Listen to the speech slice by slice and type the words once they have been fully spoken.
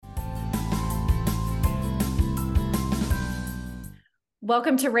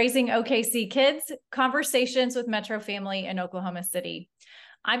Welcome to Raising OKC Kids, Conversations with MetroFamily in Oklahoma City.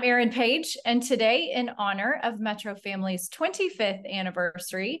 I'm Erin Page, and today, in honor of MetroFamily's 25th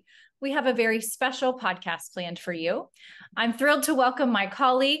anniversary, we have a very special podcast planned for you. I'm thrilled to welcome my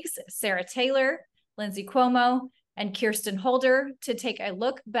colleagues, Sarah Taylor, Lindsay Cuomo, and Kirsten Holder to take a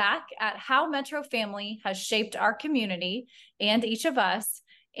look back at how MetroFamily has shaped our community and each of us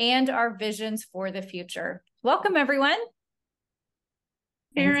and our visions for the future. Welcome, everyone.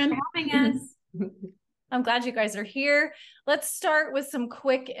 Erin, having us. I'm glad you guys are here. Let's start with some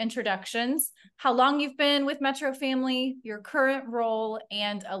quick introductions. How long you've been with MetroFamily, your current role,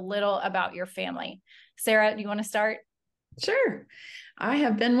 and a little about your family. Sarah, do you want to start? Sure. I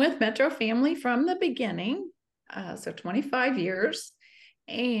have been with MetroFamily from the beginning, so 25 years,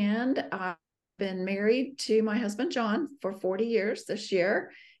 and I've been married to my husband, John, for 40 years this year,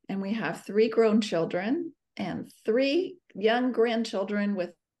 and we have 3 grown children and 3 young grandchildren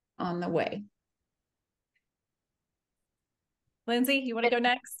on the way. Lindsay, you want to go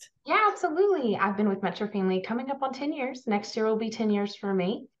next? Yeah, absolutely. I've been with MetroFamily coming up on 10 years. Next year will be 10 years for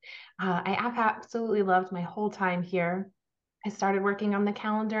me. I have absolutely loved my whole time here. I started working on the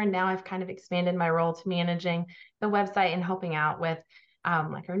calendar, and now I've kind of expanded my role to managing the website and helping out with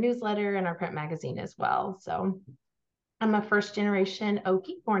like our newsletter and our print magazine as well. So I'm a first generation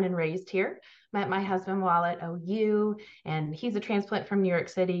Okie, born and raised here. Met my husband while at OU, and he's a transplant from New York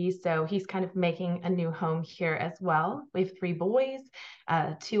City, so he's kind of making a new home here as well. We have 3 boys,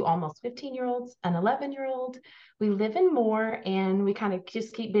 2 almost 15-year-olds, an 11-year-old. We live in Moore, and we kind of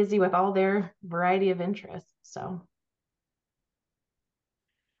just keep busy with all their variety of interests. So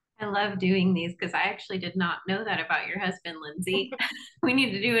I love doing these because I actually did not know that about your husband, Lindsay. We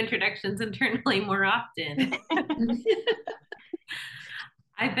need to do introductions internally more often.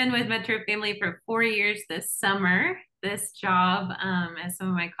 I've been with MetroFamily for 4 years this summer. This job, as some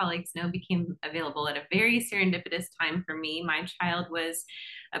of my colleagues know, became available at a very serendipitous time for me. My child was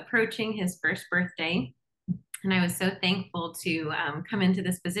approaching his first birthday, and I was so thankful to come into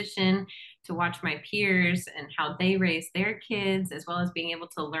this position, to watch my peers and how they raise their kids, as well as being able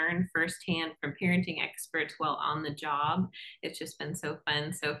to learn firsthand from parenting experts while on the job. It's just been so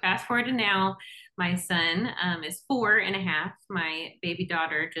fun. So fast forward to now, my son is 4.5. My baby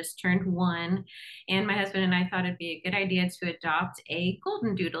daughter just turned 1. And my husband and I thought it'd be a good idea to adopt a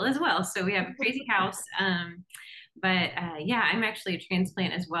golden doodle as well. So we have a crazy house. But yeah, I'm actually a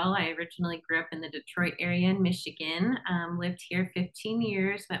transplant as well. I originally grew up in the Detroit area in Michigan, lived here 15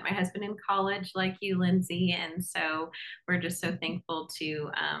 years, met my husband in college like you, Lindsay. And so we're just so thankful to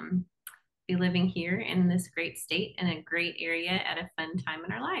be living here in this great state and a great area at a fun time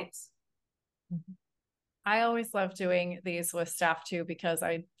in our lives. I always love doing these with staff too, because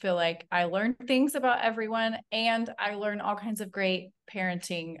I feel like I learn things about everyone, and I learn all kinds of great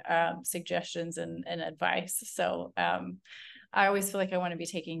parenting suggestions and advice. So I always feel like I want to be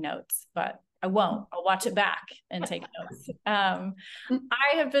taking notes, but I won't. I'll watch it back and take notes.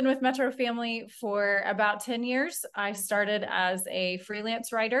 I have been with MetroFamily for about 10 years. I started as a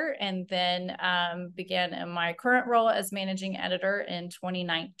freelance writer and then began in my current role as managing editor in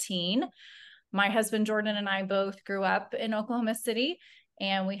 2019. My husband, Jordan, and I both grew up in Oklahoma City,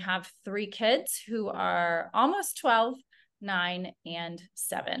 and we have 3 kids who are almost 12, 9, and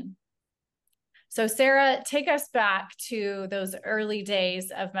 7. So Sarah, take us back to those early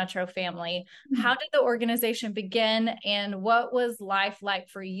days of MetroFamily. How did the organization begin, and what was life like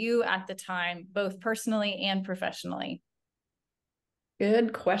for you at the time, both personally and professionally?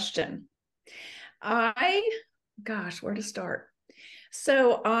 Good question. Gosh, where to start?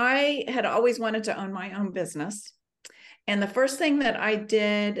 So I had always wanted to own my own business. And the first thing that I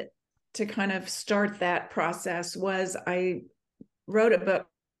did to kind of start that process was I wrote a book,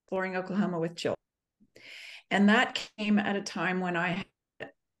 Exploring Oklahoma with Children. And that came at a time when I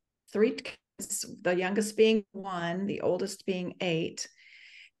had 3 kids, the youngest being 1, the oldest being 8.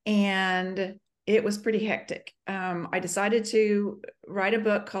 And it was pretty hectic. I decided to write a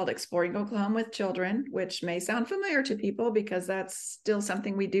book called Exploring Oklahoma with Children, which may sound familiar to people because that's still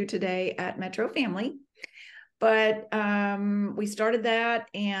something we do today at MetroFamily. But we started that,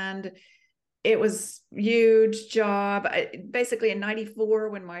 and it was a huge job. Basically in 94,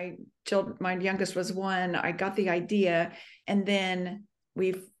 when my youngest was 1, I got the idea, and then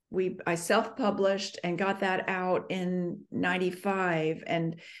I self-published and got that out in 95.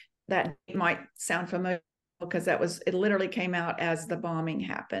 And that might sound familiar because it literally came out as the bombing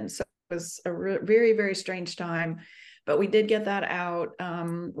happened. So it was a very, very strange time, but we did get that out.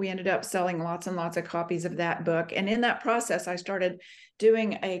 We ended up selling lots and lots of copies of that book. And in that process, I started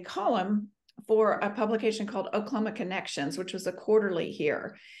doing a column for a publication called Oklahoma Connections, which was a quarterly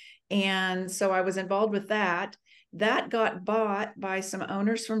here. And so I was involved with that. That got bought by some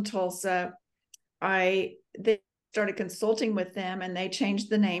owners from Tulsa. They started consulting with them, and they changed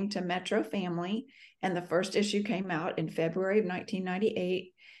the name to MetroFamily. And the first issue came out in February of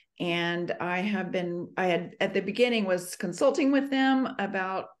 1998. And I had at the beginning was consulting with them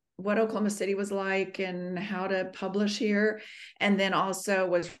about what Oklahoma City was like and how to publish here, and then also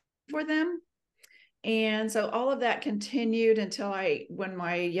was for them. And so all of that continued until when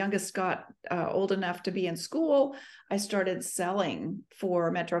my youngest got old enough to be in school, I started selling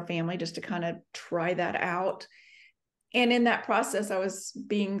for MetroFamily just to kind of try that out. And in that process, I was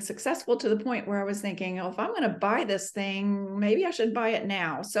being successful to the point where I was thinking, oh, if I'm going to buy this thing, maybe I should buy it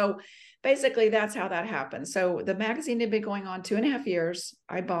now. So basically, that's how that happened. So the magazine had been going on 2.5 years.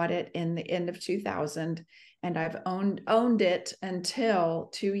 I bought it in the end of 2000, and I've owned it until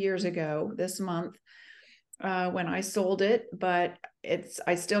 2 years ago this month, when I sold it. But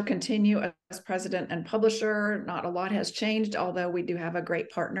I still continue as president and publisher. Not a lot has changed, although we do have a great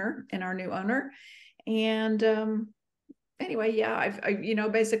partner in our new owner. And anyway, yeah, I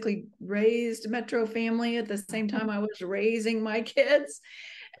basically raised MetroFamily at the same time I was raising my kids.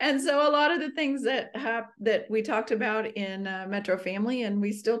 And so a lot of the things that we talked about in MetroFamily, and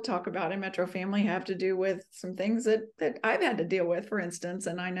we still talk about in MetroFamily, have to do with some things that I've had to deal with, for instance.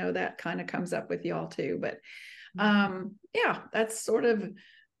 And I know that kind of comes up with y'all too. But yeah, that's sort of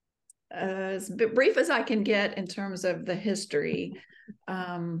as brief as I can get in terms of the history.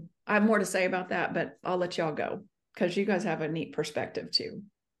 I have more to say about that, but I'll let y'all go, because you guys have a neat perspective too.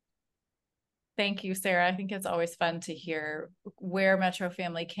 Thank you, Sarah. I think it's always fun to hear where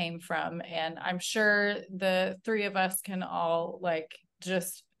MetroFamily came from. And I'm sure the three of us can all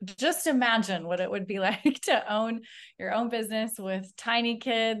just imagine what it would be like to own your own business with tiny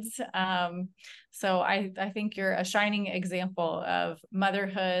kids. So I think you're a shining example of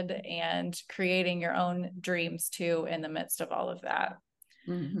motherhood and creating your own dreams too in the midst of all of that.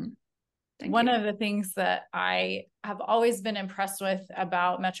 Mm-hmm. One of the things that I have always been impressed with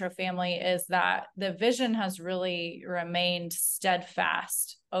about MetroFamily is that the vision has really remained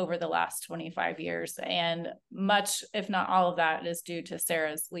steadfast over the last 25 years. And much, if not all of that, is due to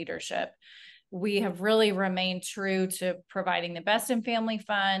Sarah's leadership. We have really remained true to providing the best in family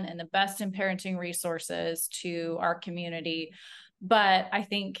fun and the best in parenting resources to our community. But I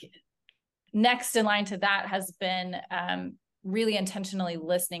think next in line to that has been really intentionally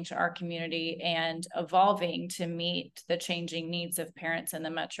listening to our community and evolving to meet the changing needs of parents in the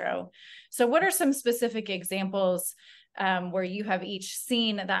Metro. So what are some specific examples where you have each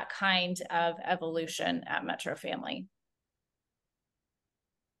seen that kind of evolution at MetroFamily?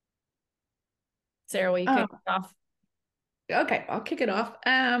 Sarah, will you kick it off? Okay, I'll kick it off.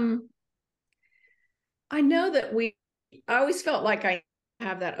 I know that I always felt like I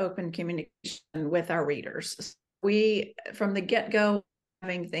have that open communication with our readers. We, from the get-go,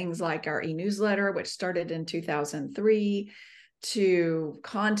 having things like our e-newsletter, which started in 2003, to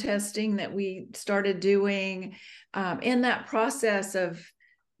contesting that we started doing. In that process of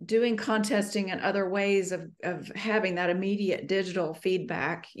doing contesting and other ways of having that immediate digital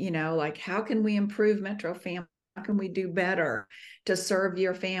feedback, like how can we improve MetroFamily? How can we do better to serve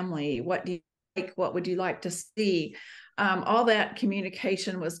your family? What do you like? What would you like to see? All that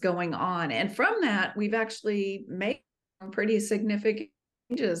communication was going on. And from that, we've actually made some pretty significant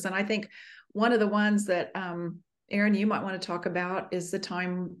changes. And I think one of the ones that, Erin, you might want to talk about is the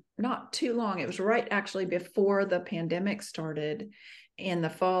time, not too long, it was right actually before the pandemic started in the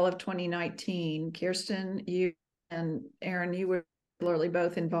fall of 2019. Kirsten, you and Erin, you were particularly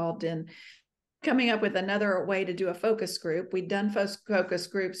both involved in coming up with another way to do a focus group. We'd done focus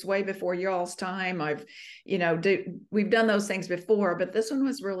groups way before y'all's time. We've done those things before, but this one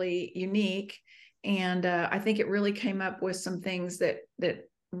was really unique. And I think it really came up with some things that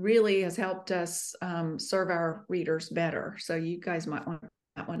really has helped us serve our readers better. So you guys might want to put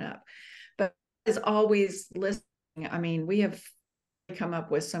that one up. But as always, listening, I mean, we have come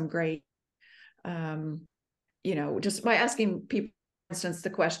up with some great, just by asking people, for instance, the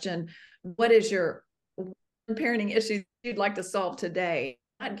question, what is your parenting issue you'd like to solve today?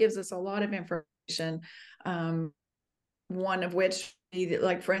 That gives us a lot of information. One of which,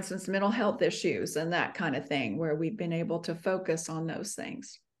 like, for instance, mental health issues and that kind of thing, where we've been able to focus on those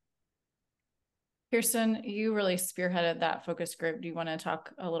things. Kirsten, you really spearheaded that focus group. Do you want to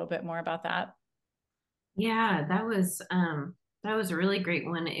talk a little bit more about that? Yeah, that was a really great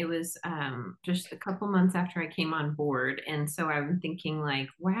one. It was just a couple months after I came on board. And so I'm thinking like,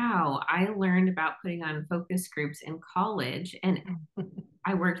 wow, I learned about putting on focus groups in college. And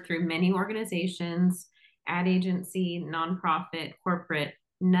I worked through many organizations, ad agency, nonprofit, corporate.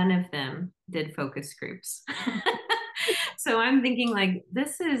 None of them did focus groups. So I'm thinking like,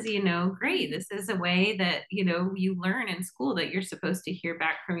 this is, great. This is a way that, you learn in school that you're supposed to hear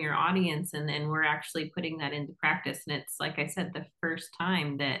back from your audience. And then we're actually putting that into practice. And it's, like I said, the first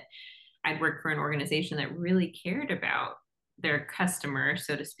time that I'd worked for an organization that really cared about their customer,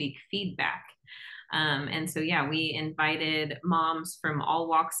 so to speak, feedback. And so, yeah, we invited moms from all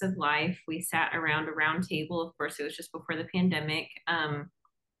walks of life. We sat around a round table. Of course, it was just before the pandemic.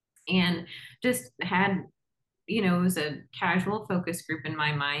 And just had, it was a casual focus group in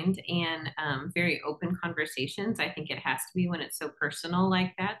my mind, and very open conversations. I think it has to be when it's so personal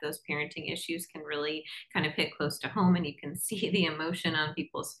like that. Those parenting issues can really kind of hit close to home, and you can see the emotion on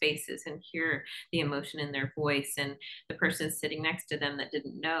people's faces and hear the emotion in their voice. And the person sitting next to them that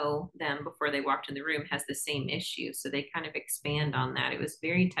didn't know them before they walked in the room has the same issue. So they kind of expand on that. It was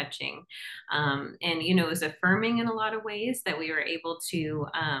very touching. And, it was affirming in a lot of ways that we were able to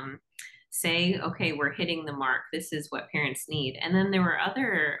say, okay, we're hitting the mark. This is what parents need. And then there were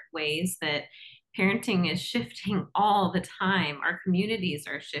other ways that parenting is shifting all the time. Our communities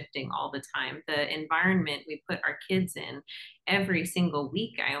are shifting all the time. The environment we put our kids in every single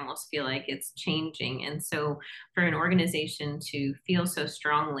week, I almost feel like it's changing. And so for an organization to feel so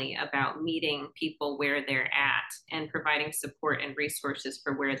strongly about meeting people where they're at and providing support and resources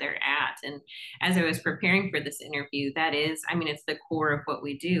for where they're at. And as I was preparing for this interview, that is, it's the core of what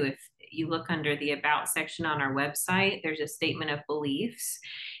we do. If you look under the About section on our website, there's a statement of beliefs.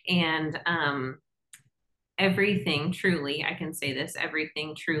 And everything truly, I can say this,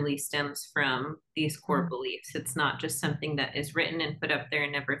 everything truly stems from these core beliefs. It's not just something that is written and put up there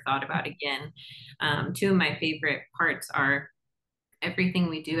and never thought about again. Two of my favorite parts are, everything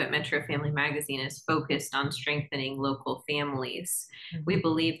we do at MetroFamily Magazine is focused on strengthening local families. We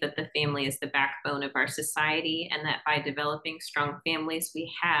believe that the family is the backbone of our society, and that by developing strong families,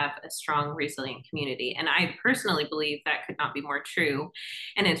 we have a strong, resilient community. And I personally believe that could not be more true.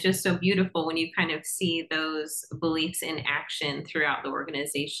 And it's just so beautiful when you kind of see those beliefs in action throughout the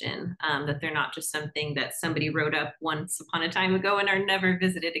organization, that they're not just something that somebody wrote up once upon a time ago and are never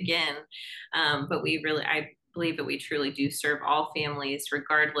visited again. But I believe that we truly do serve all families,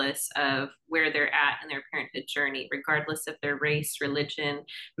 regardless of where they're at in their parenthood journey, regardless of their race, religion,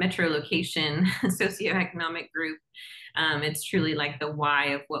 metro location, socioeconomic group. It's truly like the why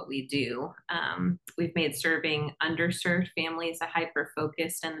of what we do. We've made serving underserved families a hyper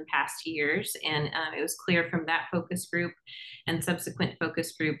focus in the past years. And it was clear from that focus group and subsequent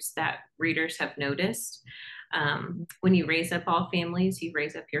focus groups that readers have noticed. When you raise up all families, you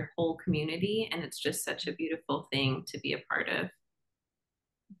raise up your whole community, and it's just such a beautiful thing to be a part of.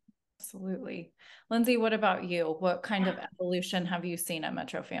 Absolutely. Lindsay, what about you? What kind of evolution have you seen at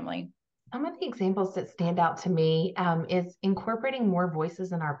MetroFamily? Some of the examples that stand out to me is incorporating more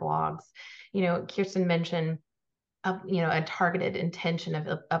voices in our blogs. Kirsten mentioned a targeted intention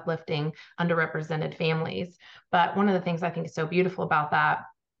of uplifting underrepresented families. But one of the things I think is so beautiful about that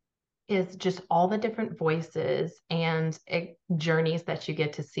is just all the different voices and journeys that you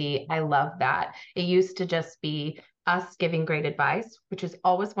get to see. I love that. It used to just be us giving great advice, which is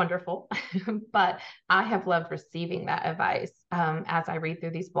always wonderful, but I have loved receiving that advice as I read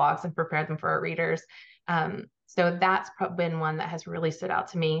through these blogs and prepare them for our readers. So that's been one that has really stood out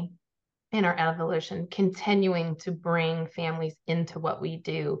to me in our evolution. Continuing to bring families into what we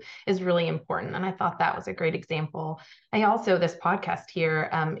do is really important. And I thought that was a great example. This podcast here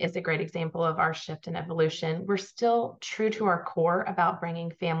is a great example of our shift and evolution. We're still true to our core about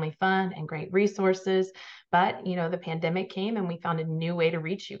bringing family fun and great resources. But, the pandemic came and we found a new way to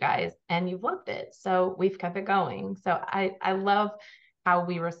reach you guys, and you've loved it. So we've kept it going. So I love how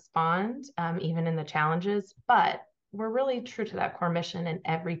we respond, even in the challenges, but we're really true to that core mission in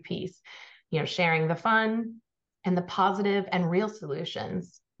every piece, sharing the fun and the positive and real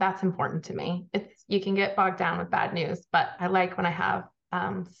solutions. That's important to me. You can get bogged down with bad news, but I like when I have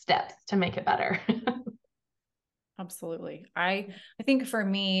steps to make it better. Absolutely. I think for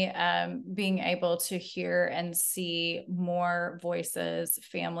me, being able to hear and see more voices,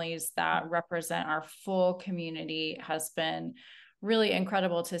 families that represent our full community has been really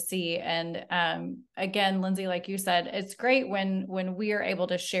incredible to see. And again, Lindsay, like you said, it's great when we are able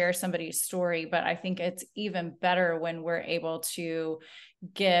to share somebody's story, but I think it's even better when we're able to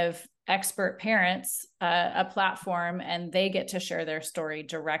give expert parents a platform and they get to share their story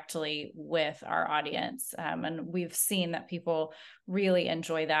directly with our audience. And we've seen that people really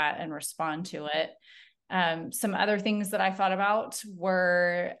enjoy that and respond to it. Some other things that I thought about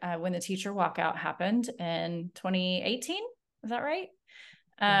were when the teacher walkout happened in 2018. Is that right?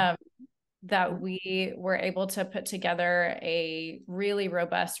 that we were able to put together a really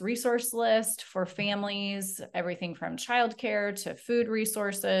robust resource list for families, everything from childcare to food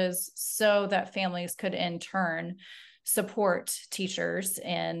resources, so that families could in turn support teachers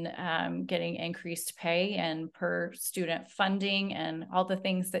in getting increased pay and per student funding and all the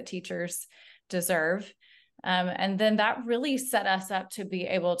things that teachers deserve. And then that really set us up to be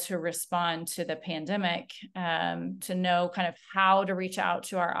able to respond to the pandemic, to know kind of how to reach out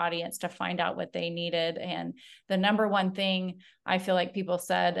to our audience to find out what they needed. And the number one thing I feel like people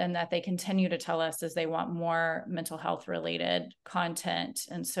said, and that they continue to tell us, is they want more mental health related content.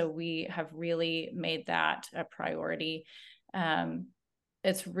 And so we have really made that a priority.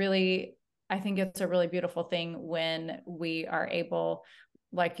 It's really, I think it's a really beautiful thing when we are able,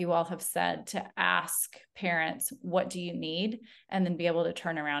 like you all have said, to ask parents, what do you need? And then be able to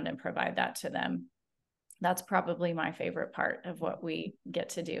turn around and provide that to them. That's probably my favorite part of what we get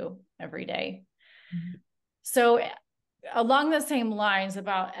to do every day. Mm-hmm. So along the same lines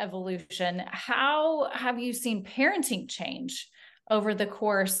about evolution, how have you seen parenting change over the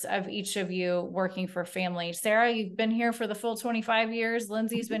course of each of you working for family? Sarah, you've been here for the full 25 years.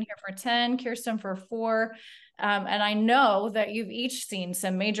 Lindsay's been here for 10, Kirsten for 4. And I know that you've each seen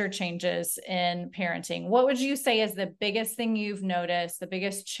some major changes in parenting. What would you say is the biggest thing you've noticed, the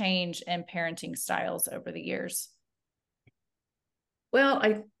biggest change in parenting styles over the years? Well,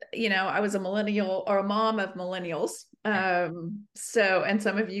 I was a millennial, or a mom of millennials. So, and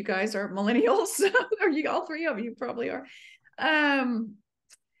some of you guys are millennials, or you, all three of you probably are.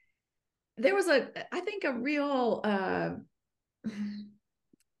 There was I think a real,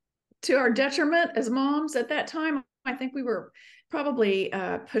 to our detriment as moms at that time. I think we were probably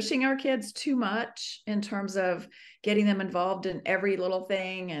pushing our kids too much in terms of getting them involved in every little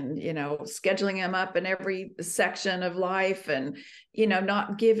thing, and, scheduling them up in every section of life, and,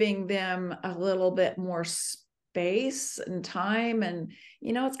 not giving them a little bit more space and time. And,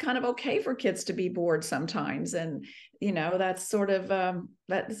 it's kind of okay for kids to be bored sometimes. And, that's sort of,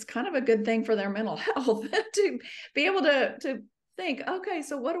 that's kind of a good thing for their mental health to be able to think, okay,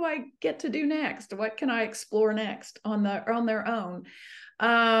 so what do I get to do next? What can I explore next on their own?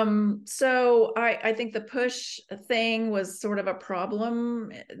 So I think the push thing was sort of a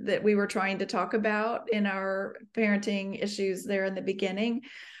problem that we were trying to talk about in our parenting issues there in the beginning.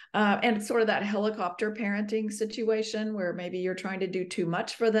 And it's sort of that helicopter parenting situation where maybe you're trying to do too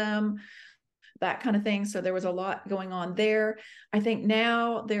much for them, that kind of thing. So there was a lot going on there. I think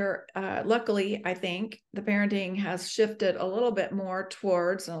now luckily, I think the parenting has shifted a little bit more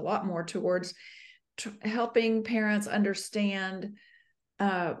towards, and a lot more towards, helping parents understand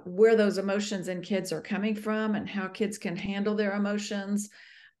where those emotions in kids are coming from and how kids can handle their emotions.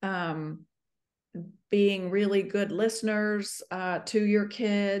 Being really good listeners to your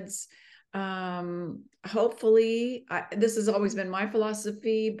kids. Hopefully, this has always been my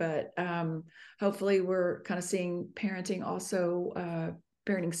philosophy, but hopefully we're kind of seeing parenting also,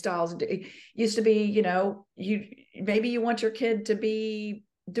 parenting styles. It used to be, maybe you want your kid to be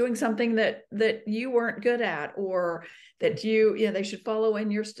doing something that you weren't good at, or that they should follow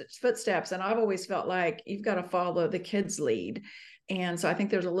in your footsteps. And I've always felt like you've got to follow the kid's lead. And so I think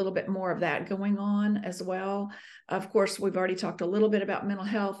there's a little bit more of that going on as well. Of course, we've already talked a little bit about mental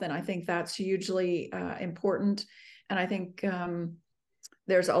health, and I think that's hugely important. And I think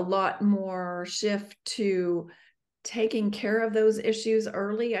there's a lot more shift to taking care of those issues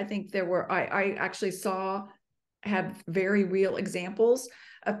early. I think I actually had very real examples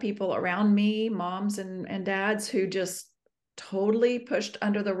of people around me, moms and dads, who just totally pushed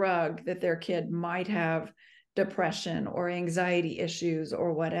under the rug that their kid might have depression or anxiety issues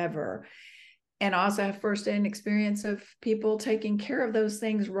or whatever. And I also have firsthand experience of people taking care of those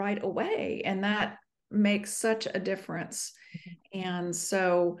things right away. And that makes such a difference. And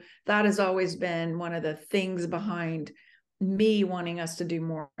so that has always been one of the things behind me wanting us to do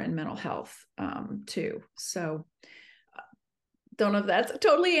more in mental health too. So don't know if that's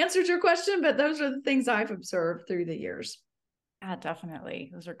totally answered your question, but those are the things I've observed through the years. Yeah, definitely.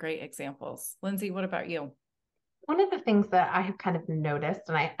 Those are great examples. Lindsay, what about you? One of the things that I have kind of noticed,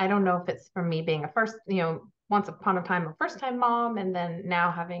 and I don't know if it's from me being once upon a time, a first-time mom, and then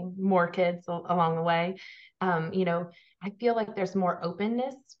now having more kids along the way, I feel like there's more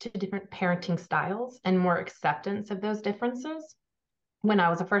openness to different parenting styles and more acceptance of those differences. When I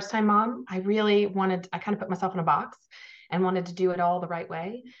was a first-time mom, I kind of put myself in a box and wanted to do it all the right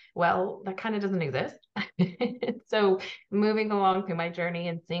way. Well, that kind of doesn't exist. So moving along through my journey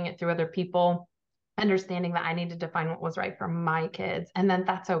and seeing it through other people, understanding that I needed to find what was right for my kids, and then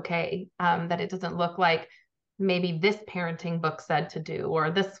that's okay. That it doesn't look like maybe this parenting book said to do,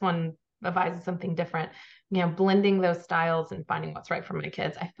 or this one advises something different, blending those styles and finding what's right for my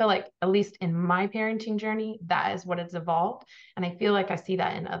kids. I feel like, at least in my parenting journey, that is what it's evolved. And I feel like I see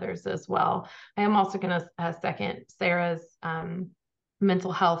that in others as well. I am also going to second Sarah's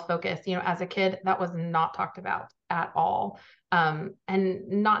mental health focus. As a kid, that was not talked about at all. And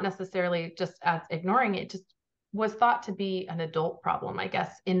not necessarily just as ignoring it, just was thought to be an adult problem, I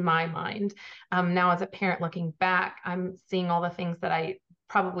guess, in my mind. Now, as a parent looking back, I'm seeing all the things that I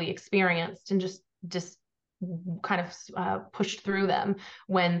probably experienced and just kind of pushed through them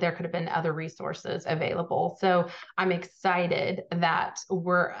when there could have been other resources available. So I'm excited that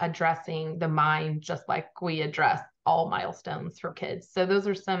we're addressing the mind just like we address all milestones for kids. So those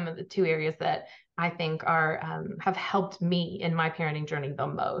are some of the two areas that I think are have helped me in my parenting journey the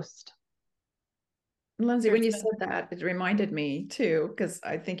most. Lindsay, when you said that, it reminded me too, because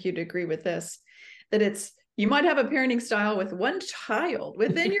I think you'd agree with this, that you might have a parenting style with one child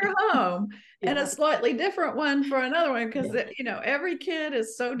within your home and a slightly different one for another one, because every kid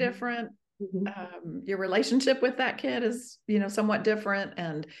is so different. Your relationship with that kid is somewhat different,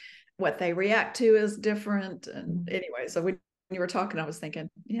 and what they react to is different. And anyway, so when you were talking, I was thinking,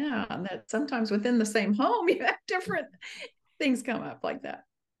 that sometimes within the same home you have different things come up like that.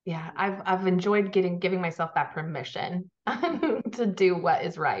 Yeah, I've enjoyed giving myself that permission to do what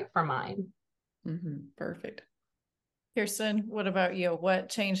is right for mine. Perfect. Kirsten, what about you? What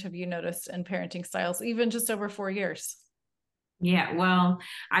change have you noticed in parenting styles, even just over 4 years? Yeah, well,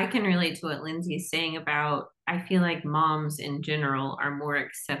 I can relate to what Lindsay's saying about, I feel like moms in general are more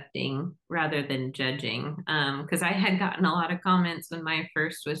accepting rather than judging. Because I had gotten a lot of comments when my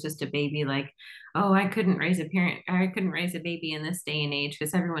first was just a baby, like, oh, I couldn't raise a baby in this day and age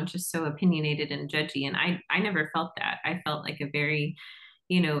because everyone's just so opinionated and judgy. And I never felt that. I felt like a very,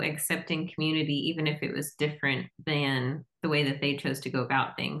 accepting community, even if it was different than the way that they chose to go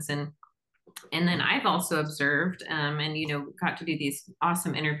about things. And then I've also observed and, got to do these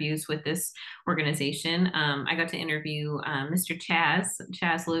awesome interviews with this organization. I got to interview Mr.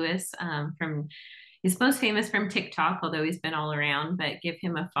 Chaz Lewis he's most famous from TikTok, although he's been all around, but give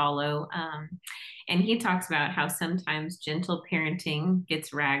him a follow. And he talks about how sometimes gentle parenting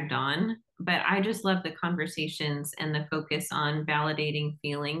gets ragged on, but I just love the conversations and the focus on validating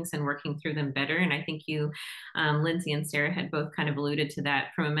feelings and working through them better. And I think you, Lindsay and Sarah, had both kind of alluded to that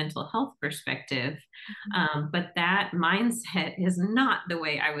from a mental health perspective. But that mindset is not the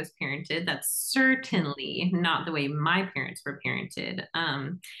way I was parented. That's certainly not the way my parents were parented.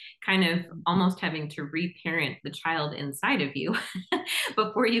 Kind of almost having to reparent the child inside of you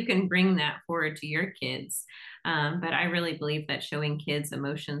before you can bring that forward to your kids. But I really believe that showing kids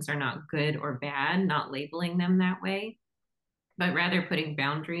emotions are not good or bad, not labeling them that way, but rather putting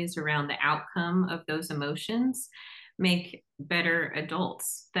boundaries around the outcome of those emotions make better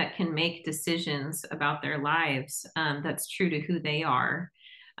adults that can make decisions about their lives that's true to who they are.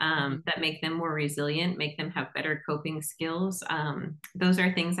 That make them more resilient, make them have better coping skills. Those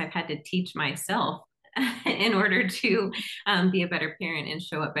are things I've had to teach myself in order to be a better parent and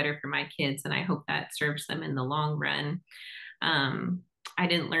show up better for my kids. And I hope that serves them in the long run. I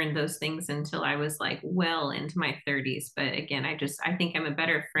didn't learn those things until I was like well into my 30s. But again, I think I'm a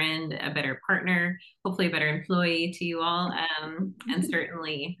better friend, a better partner, hopefully a better employee to you all, and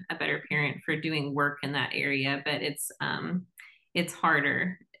certainly a better parent for doing work in that area. But it's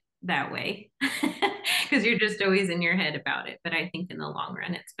harder that way because you're just always in your head about it. But I think in the long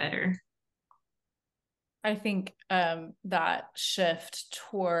run, it's better. I think that shift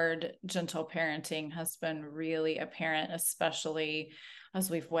toward gentle parenting has been really apparent, especially as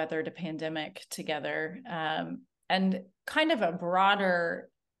we've weathered a pandemic together, and kind of a broader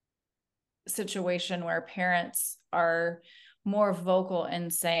situation where parents are more vocal in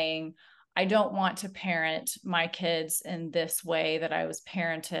saying, I don't want to parent my kids in this way that I was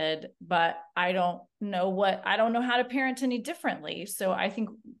parented, but I don't know how to parent any differently. So I think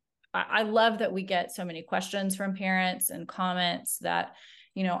I love that we get so many questions from parents and comments that,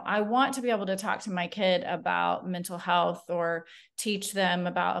 I want to be able to talk to my kid about mental health or teach them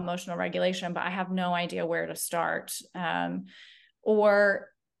about emotional regulation, but I have no idea where to start. Or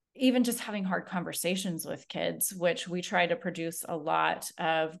even just having hard conversations with kids, which we try to produce a lot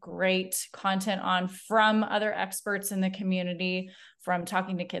of great content on from other experts in the community, from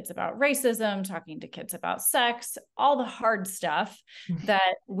talking to kids about racism, talking to kids about sex, all the hard stuff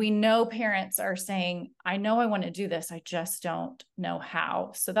that we know parents are saying, I know I want to do this, I just don't know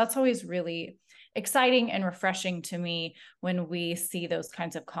how. So that's always really exciting and refreshing to me when we see those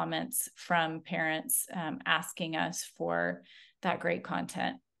kinds of comments from parents asking us for that great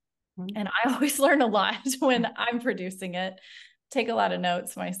content. And I always learn a lot when I'm producing it. Take a lot of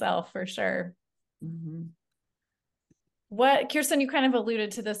notes myself for sure. Mm-hmm. What, Kirsten, you kind of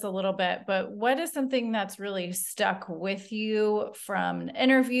alluded to this a little bit, but what is something that's really stuck with you from an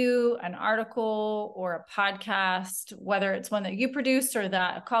interview, an article, or a podcast, whether it's one that you produced or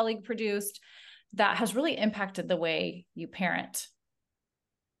that a colleague produced, that has really impacted the way you parent?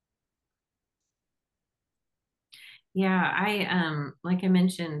 Yeah, like I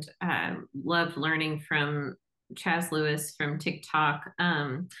mentioned, love learning from Chaz Lewis from TikTok.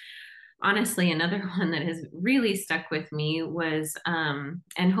 Honestly, another one that has really stuck with me was,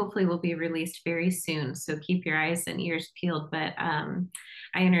 and hopefully will be released very soon, so keep your eyes and ears peeled. But I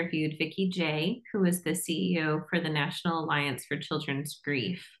interviewed Vicki J, who is the CEO for the National Alliance for Children's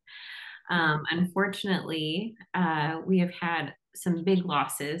Grief. Unfortunately, we have had some big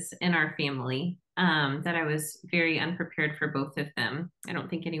losses in our family that I was very unprepared for, both of them. I don't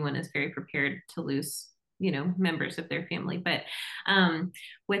think anyone is very prepared to lose, members of their family, but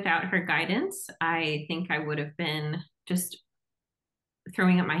without her guidance, I think I would have been just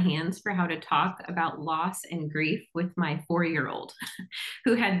throwing up my hands for how to talk about loss and grief with my 4-year-old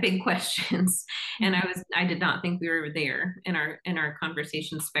who had big questions. And I did not think we were there in our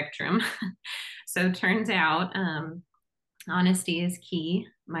conversation spectrum. So turns out honesty is key.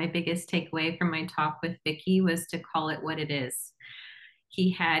 My biggest takeaway from my talk with Vicki was to call it what it is.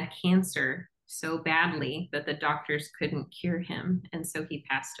 He had cancer so badly that the doctors couldn't cure him, and so he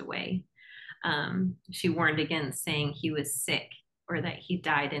passed away. She warned against saying he was sick or that he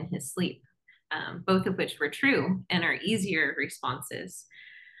died in his sleep, both of which were true and are easier responses.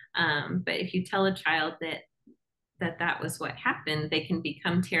 But if you tell a child that was what happened, they can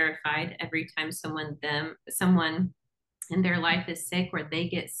become terrified every time someone in their life is sick or they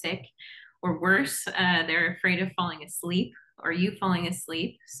get sick, or worse, they're afraid of falling asleep or you falling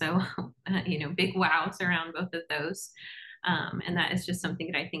asleep. So, big wows around both of those. And that is just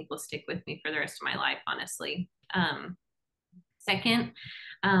something that I think will stick with me for the rest of my life, honestly. Second,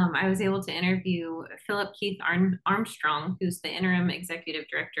 I was able to interview Philip Keith Armstrong, who's the interim executive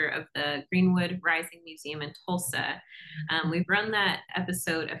director of the Greenwood Rising Museum in Tulsa. We've run that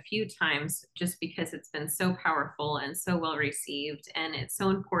episode a few times just because it's been so powerful and so well received. And it's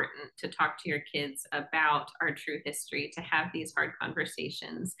so important to talk to your kids about our true history, to have these hard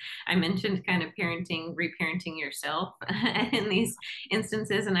conversations. I mentioned kind of reparenting yourself in these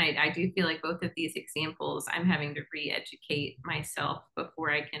instances. And I do feel like both of these examples, I'm having to re-educate myself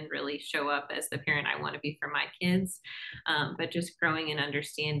before I can really show up as the parent I want to be for my kids. But just growing in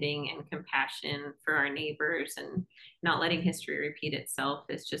understanding and compassion for our neighbors and not letting history repeat itself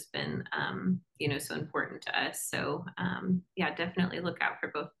has just been, so important to us. So definitely look out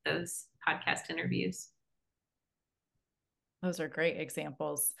for both those podcast interviews. Those are great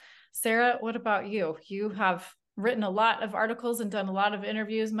examples. Sarah, what about you? You have written a lot of articles and done a lot of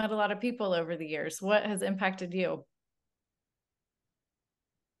interviews, met a lot of people over the years. What has impacted you?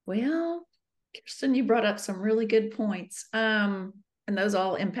 Well, Kirsten, you brought up some really good points. And those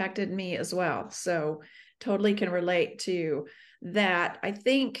all impacted me as well. So totally can relate to that. I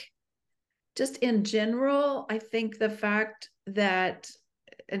think just in general, I think the fact that,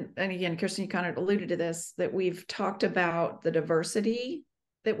 and again, Kirsten, you kind of alluded to this, that we've talked about the diversity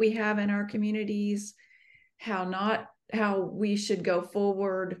that we have in our communities, how we should go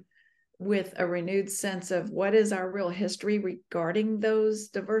forward with a renewed sense of what is our real history regarding those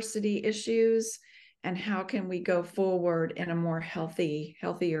diversity issues, and how can we go forward in a more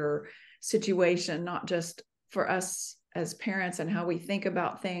healthier situation, not just for us as parents and how we think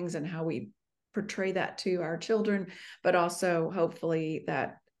about things and how we portray that to our children, but also hopefully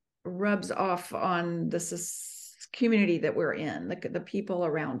that rubs off on the community that we're in, the people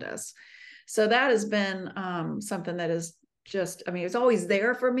around us. So that has been something that is just, it's always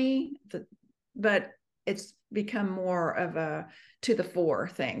there for me, but it's become more of a to the fore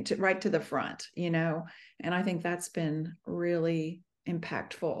thing, right to the front, and I think that's been really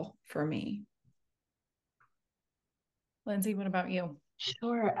impactful for me. Lindsay, what about you?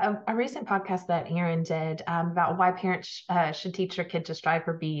 Sure. A recent podcast that Erin did about why parents should teach their kid to strive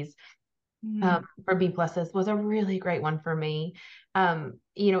for B's, for B pluses, was a really great one for me.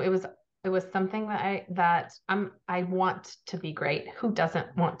 It was something that I want to be great. Who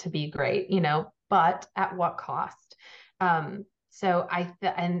doesn't want to be great, but at what cost? So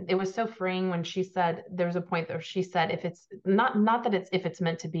and it was so freeing when she said, there was a point where she said, if it's not that it's, if it's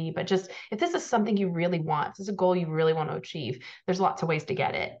meant to be, but just if this is something you really want, if this is a goal you really want to achieve, there's lots of ways to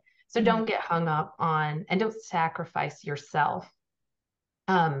get it. So don't get hung up on, and don't sacrifice yourself,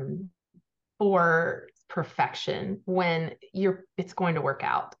 for perfection when it's going to work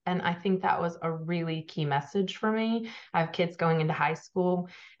out. And I think that was a really key message for me. I have kids going into high school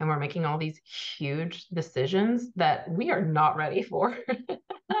and we're making all these huge decisions that we are not ready for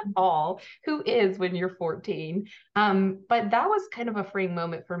at all. Who is when you're 14? But that was kind of a freeing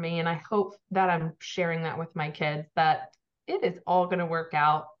moment for me. And I hope that I'm sharing that with my kids, that it is all going to work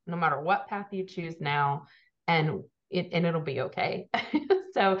out no matter what path you choose now. And it'll be okay.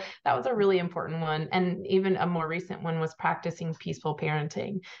 So that was a really important one. And even a more recent one was practicing peaceful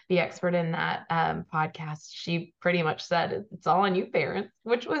parenting. The expert in that podcast, she pretty much said, it's all on you parents,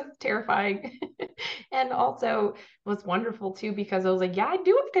 which was terrifying. And also was wonderful too, because I was like, yeah, I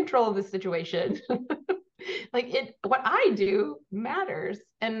do have control of this situation. Like what I do matters.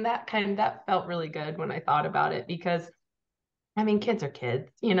 And that felt really good when I thought about it, because I mean, kids are kids,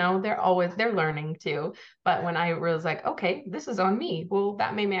 they're learning too. But when I was like, okay, this is on me, well,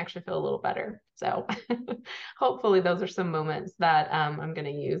 that made me actually feel a little better. So hopefully those are some moments that I'm going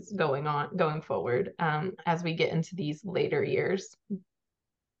to use going forward as we get into these later years.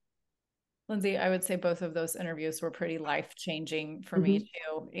 Lindsay, I would say both of those interviews were pretty life-changing for me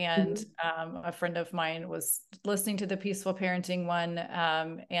too. And a friend of mine was listening to the peaceful parenting one.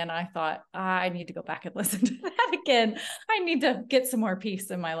 And I thought, I need to go back and listen to that again. I need to get some more peace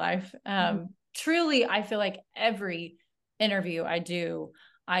in my life. Truly, I feel like every interview I do,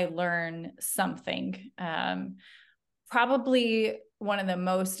 I learn something. Probably one of the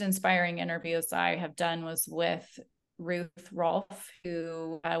most inspiring interviews I have done was with Ruth Rolfe,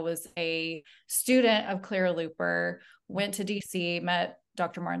 who was a student of Clara Looper, went to DC, met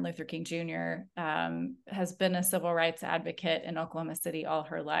Dr. Martin Luther King Jr., has been a civil rights advocate in Oklahoma City all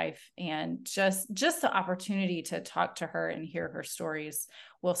her life. And just the opportunity to talk to her and hear her stories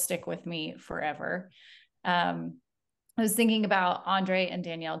will stick with me forever. I was thinking about Andre and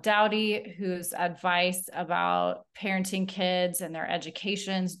Danielle Dowdy, whose advice about parenting kids and their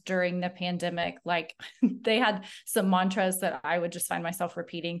educations during the pandemic, like they had some mantras that I would just find myself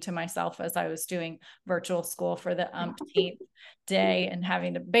repeating to myself as I was doing virtual school for the umpteenth day and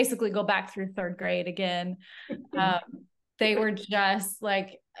having to basically go back through third grade again. They were just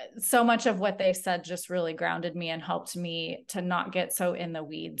like, so much of what they said just really grounded me and helped me to not get so in the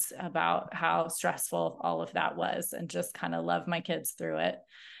weeds about how stressful all of that was, and just kind of love my kids through it.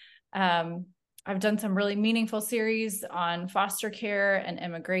 I've done some really meaningful series on foster care and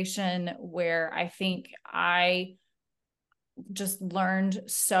immigration, where I think I just learned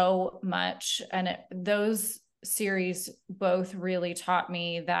so much. And those series both really taught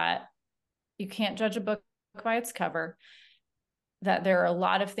me that you can't judge a book by its cover, that there are a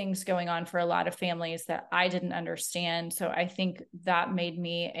lot of things going on for a lot of families that I didn't understand. So I think that made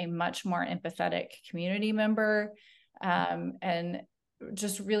me a much more empathetic community member, and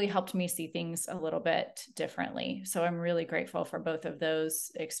just really helped me see things a little bit differently. So I'm really grateful for both of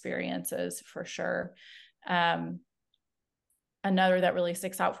those experiences for sure. Another that really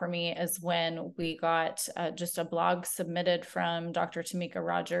sticks out for me is when we got just a blog submitted from Dr. Tamika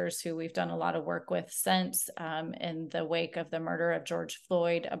Rogers, who we've done a lot of work with since, in the wake of the murder of George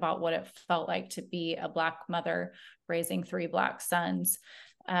Floyd, about what it felt like to be a Black mother raising 3 Black sons.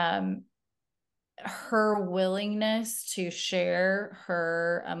 Her willingness to share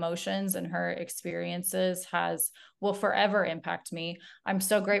her emotions and her experiences will forever impact me. I'm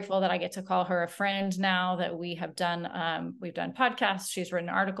so grateful that I get to call her a friend now, that we've done podcasts. She's written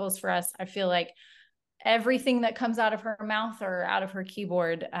articles for us. I feel like everything that comes out of her mouth or out of her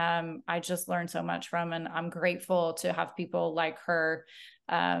keyboard, I just learned so much from, and I'm grateful to have people like her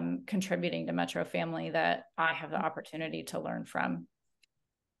contributing to MetroFamily that I have the opportunity to learn from.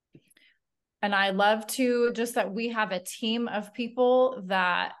 And I love to just that we have a team of people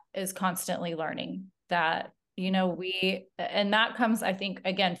that is constantly learning, that, and that comes, I think,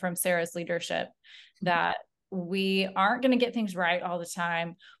 again, from Sarah's leadership, that we aren't going to get things right all the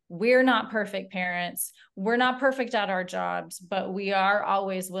time. We're not perfect parents. We're not perfect at our jobs, but we are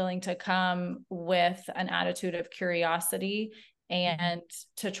always willing to come with an attitude of curiosity and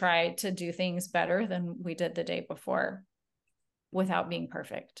to try to do things better than we did the day before without being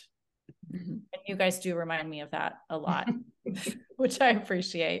perfect. And you guys do remind me of that a lot, which I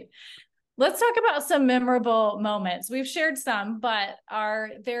appreciate. Let's talk about some memorable moments. We've shared some, but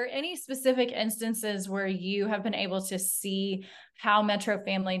are there any specific instances where you have been able to see how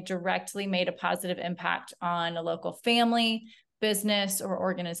MetroFamily directly made a positive impact on a local family, business, or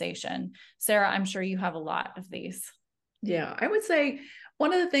organization? Sarah, I'm sure you have a lot of these. Yeah, I would say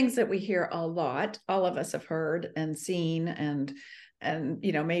one of the things that we hear a lot, all of us have heard and seen, and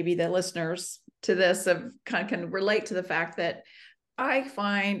maybe the listeners to this can relate to the fact that I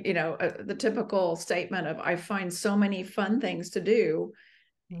find, the typical statement of, I find so many fun things to do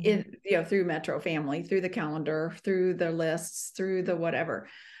through MetroFamily, through the calendar, through the lists, through the whatever.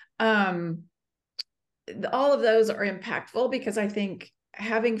 All of those are impactful because I think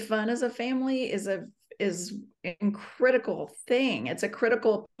having fun as a family is a critical thing. It's a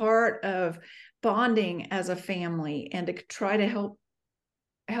critical part of bonding as a family, and to try to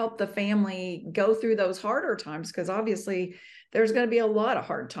help the family go through those harder times, because obviously there's going to be a lot of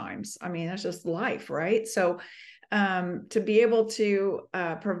hard times. I mean, that's just life, right? So to be able to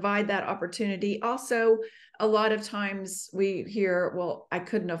provide that opportunity. Also, a lot of times we hear, well, I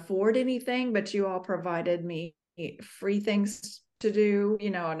couldn't afford anything, but you all provided me free things to do,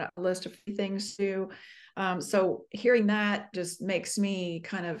 and a list of free things to do. So hearing that just makes me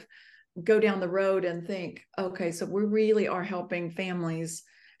kind of go down the road and think, okay, so we really are helping families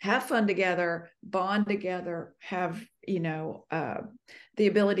have fun together, bond together, have, the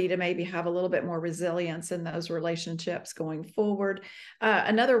ability to maybe have a little bit more resilience in those relationships going forward.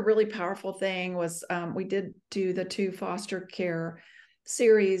 Another really powerful thing was we did do the 2 foster care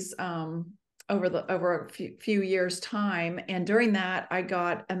series over a few years' time. And during that, I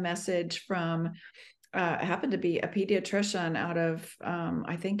got a message from, it happened to be a pediatrician out of,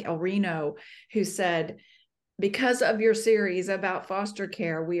 I think, El Reno, who said, because of your series about foster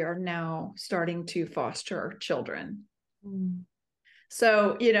care, we are now starting to foster children.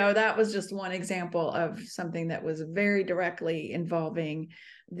 So, that was just one example of something that was very directly involving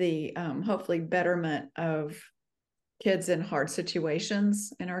the hopefully betterment of kids in hard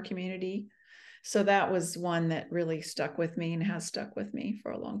situations in our community. So that was one that really stuck with me and has stuck with me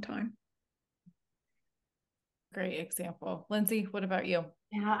for a long time. Great example. Lindsay, what about you?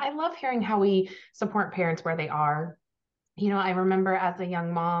 Yeah, I love hearing how we support parents where they are. I remember as a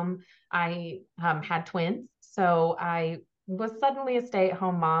young mom, I had twins. So I was suddenly a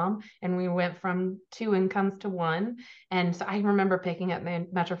stay-at-home mom, and we went from 2 incomes to 1. And so I remember picking up my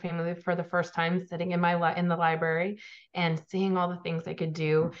MetroFamily for the first time, sitting in the library and seeing all the things I could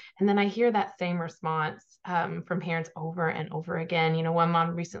do. And then I hear that same response from parents over and over again. One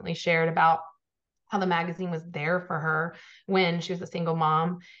mom recently shared about how the magazine was there for her when she was a single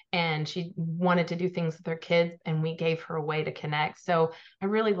mom and she wanted to do things with her kids, and we gave her a way to connect. So I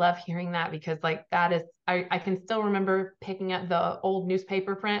really love hearing that, because that is, I can still remember picking up the old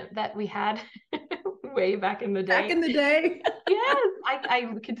newspaper print that we had way back in the day. Back in the day. Yes,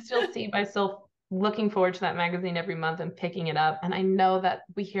 I could still see myself looking forward to that magazine every month and picking it up. And I know that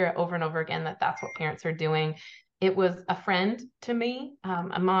we hear it over and over again, that that's what parents are doing. It was a friend to me.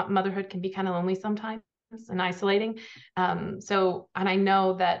 Motherhood can be kind of lonely sometimes and isolating. And I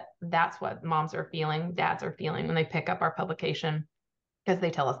know that that's what moms are feeling, dads are feeling when they pick up our publication, because they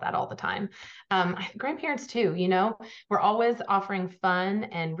tell us that all the time. Grandparents too, we're always offering fun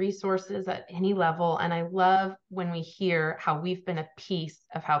and resources at any level. And I love when we hear how we've been a piece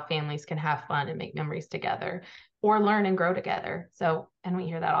of how families can have fun and make memories together, or learn and grow together. So, and we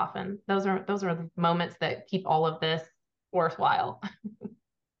hear that often. Those are the moments that keep all of this worthwhile.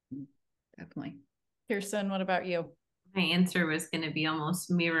 Definitely. Kirsten, what about you? My answer was going to be almost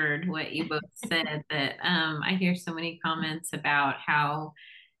mirrored what you both said, that I hear so many comments about how,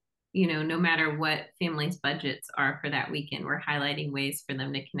 no matter what families' budgets are for that weekend, we're highlighting ways for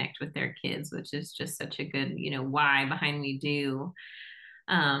them to connect with their kids, which is just such a good, why behind we do.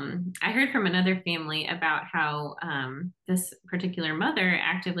 I heard from another family about how this particular mother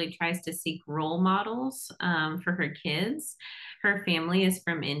actively tries to seek role models for her kids. Her family is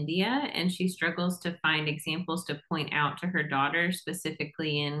from India, and she struggles to find examples to point out to her daughter,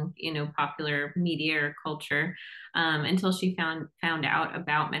 specifically in popular media or culture, until she found out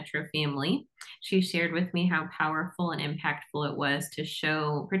about MetroFamily. She shared with me how powerful and impactful it was to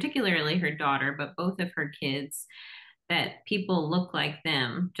show, particularly her daughter, but both of her kids, that people look like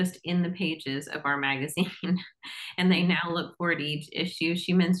them just in the pages of our magazine. And they now look forward to each issue.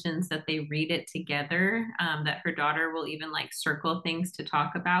 She mentions that they read it together, that her daughter will even circle things to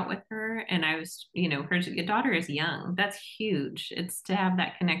talk about with her. And I was, her daughter is young. That's huge. It's to have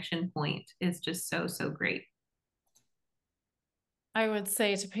that connection point is just so, so great. I would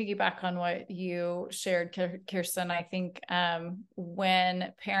say, to piggyback on what you shared, Kirsten, I think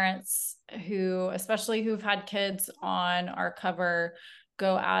when parents especially who've had kids on our cover,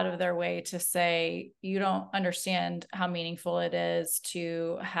 go out of their way to say, you don't understand how meaningful it is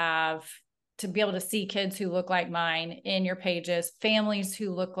to be able to see kids who look like mine in your pages, families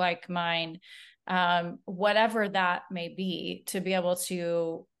who look like mine, whatever that may be, to be able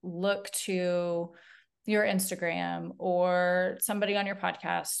to look to your Instagram or somebody on your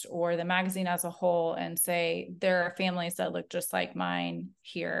podcast or the magazine as a whole and say, there are families that look just like mine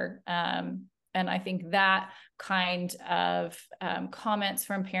here. And I think that kind of comments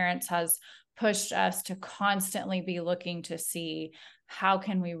from parents has pushed us to constantly be looking to see how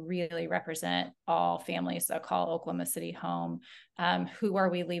can we really represent all families that call Oklahoma City home? Who are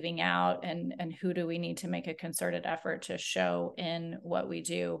we leaving out, and who do we need to make a concerted effort to show in what we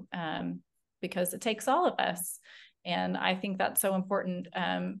do? Because it takes all of us. And I think that's so important,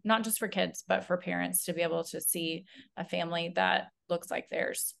 not just for kids, but for parents to be able to see a family that looks like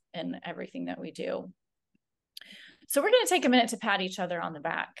theirs in everything that we do. So we're going to take a minute to pat each other on the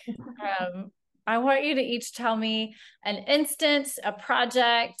back. I want you to each tell me an instance, a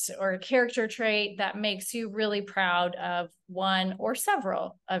project, or a character trait that makes you really proud of one or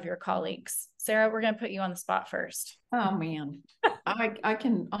several of your colleagues. Sarah, we're going to put you on the spot first. Oh man, I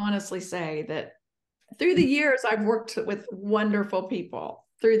can honestly say that through the years, I've worked with wonderful people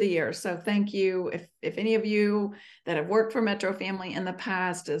through the years. So thank you. If any of you that have worked for MetroFamily in the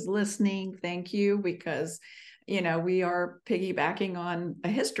past is listening, thank you, because we are piggybacking on a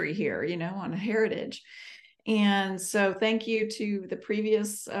history here, on a heritage. And so thank you to the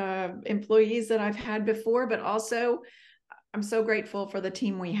previous employees that I've had before, but also I'm so grateful for the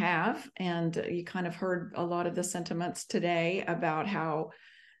team we have. And you kind of heard a lot of the sentiments today about how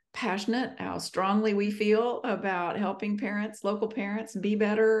passionate, how strongly we feel about helping parents, local parents, be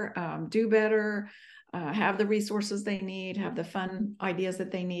better, do better, have the resources they need, have the fun ideas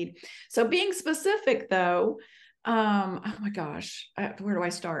that they need. So being specific though, oh my gosh, where do I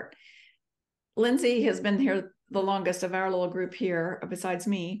start? Lindsay has been here the longest of our little group here besides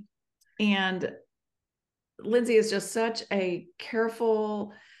me. And Lindsay is just such a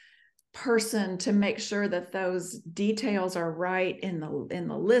careful person to make sure that those details are right in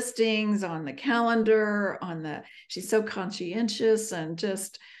the listings, on the calendar, she's so conscientious and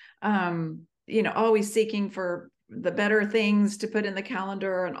just always seeking for the better things to put in the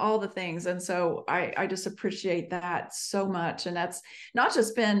calendar and all the things. And so I just appreciate that so much. And that's not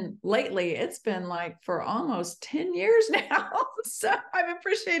just been lately, it's been like for almost 10 years now. So I've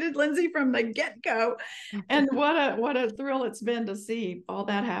appreciated Lindsay from the get-go. And what a thrill it's been to see all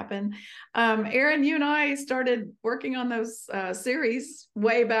that happen. Erin, you and I started working on those series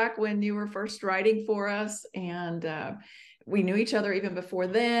way back when you were first writing for us. And we knew each other even before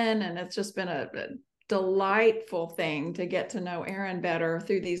then. And it's just been a delightful thing to get to know Erin better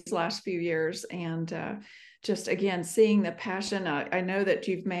through these last few years. And just again, seeing the passion. I know that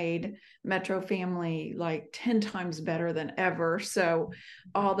you've made MetroFamily like 10 times better than ever. So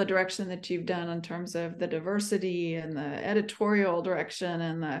all the direction that you've done in terms of the diversity and the editorial direction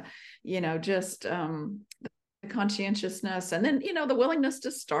and the, just the conscientiousness, and then, the willingness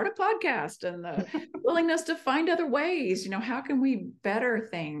to start a podcast and the willingness to find other ways, how can we better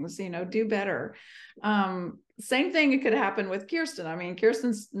things, do better. Same thing, it could happen with Kirsten. I mean,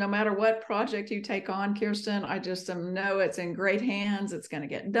 Kirsten's, no matter what project you take on, Kirsten, I just know it's in great hands. It's going to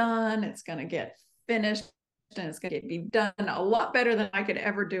get done. It's going to get finished, and it's going to be done a lot better than I could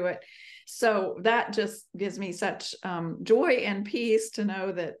ever do it. So that just gives me such joy and peace to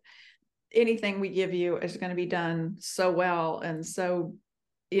know that anything we give you is going to be done so well and so,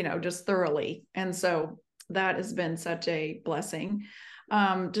 just thoroughly. And so that has been such a blessing.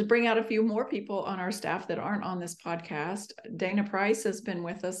 To bring out a few more people on our staff that aren't on this podcast. Dana Price has been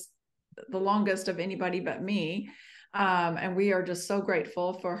with us the longest of anybody but me. And we are just so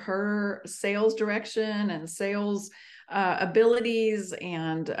grateful for her sales direction and sales abilities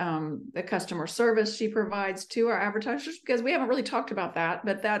and the customer service she provides to our advertisers, because we haven't really talked about that,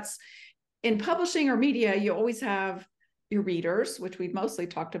 but that's in publishing or media, you always have your readers, which we've mostly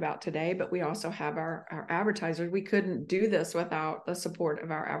talked about today, but we also have our advertisers. We couldn't do this without the support of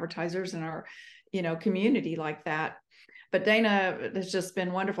our advertisers and our, community like that. But Dana has just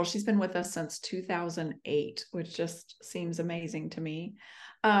been wonderful. She's been with us since 2008, which just seems amazing to me.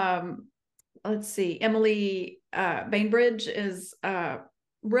 Let's see, Emily Bainbridge is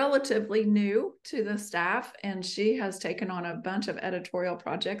relatively new to the staff, and she has taken on a bunch of editorial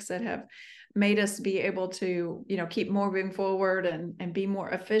projects that have made us be able to, keep moving forward and be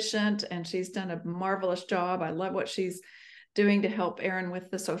more efficient. And she's done a marvelous job. I love what she's doing to help Erin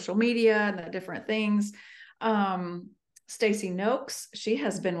with the social media and the different things. Stacy Noakes, she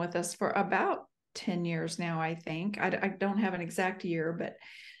has been with us for about 10 years now, I think. I don't have an exact year, but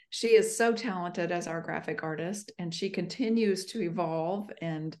she is so talented as our graphic artist, and she continues to evolve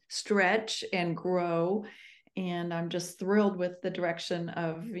and stretch and grow. And I'm just thrilled with the direction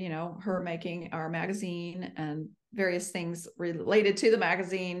of, her making our magazine and various things related to the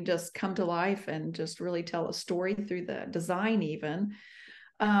magazine just come to life and just really tell a story through the design even.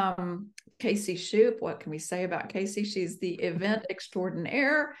 Casey Shoup, what can we say about Casey? She's the event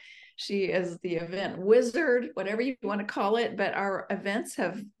extraordinaire. She is the event wizard, whatever you want to call it. But our events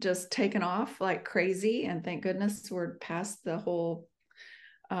have just taken off like crazy. And thank goodness we're past the whole,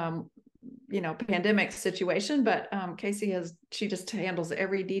 pandemic situation. But she just handles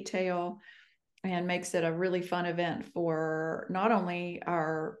every detail and makes it a really fun event for not only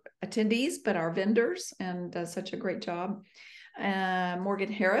our attendees, but our vendors, and does such a great job.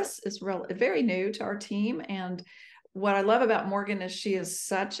 Morgan Harris is very new to our team. And what I love about Morgan is she is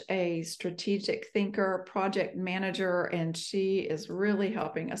such a strategic thinker, project manager, and she is really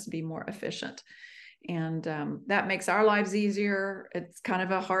helping us be more efficient. And that makes our lives easier. It's kind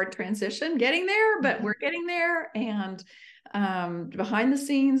of a hard transition getting there, but we're getting there. And behind the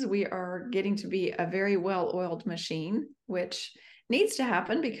scenes, we are getting to be a very well-oiled machine, which needs to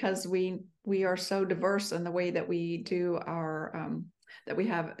happen because we are so diverse in the way that we do our that we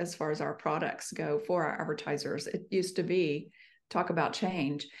have as far as our products go for our advertisers. It used to be talk about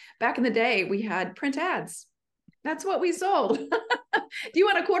change. Back in the day, we had print ads. That's what we sold. Do you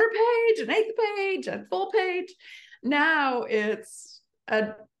want a quarter page, an eighth page, a full page? Now it's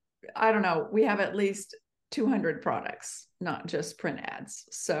I don't know, we have at least 200 products, not just print ads.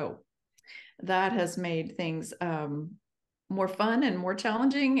 So that has made things more fun and more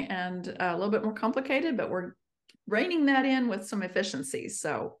challenging and a little bit more complicated, but we're reining that in with some efficiencies.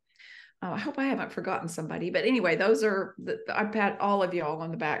 So I hope I haven't forgotten somebody, but anyway, I pat all of y'all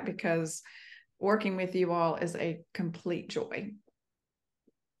on the back because working with you all is a complete joy.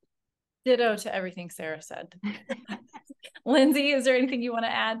 Ditto to everything Sarah said. Lindsay, is there anything you want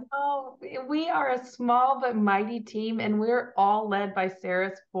to add? Oh, we are a small but mighty team, and we're all led by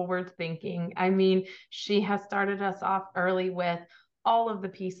Sarah's forward thinking. I mean, she has started us off early with all of the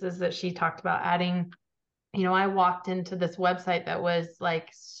pieces that she talked about adding. I walked into this website that was like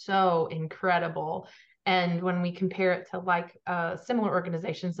so incredible. And when we compare it to like similar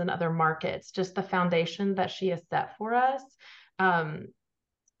organizations in other markets, just the foundation that she has set for us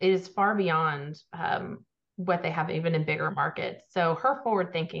is far beyond what they have even in bigger markets. So her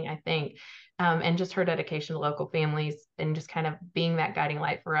forward thinking, I think, and just her dedication to local families and just kind of being that guiding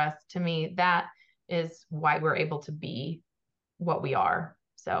light for us, to me, that is why we're able to be what we are.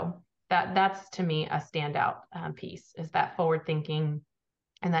 So that's to me a standout piece, is that forward thinking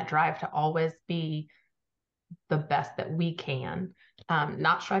and that drive to always be the best that we can,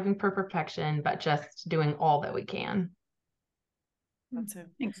 not striving for perfection, but just doing all that we can.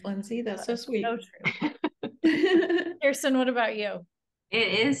 Thanks, Lindsay. That's so sweet. So true. Kirsten, what about you? It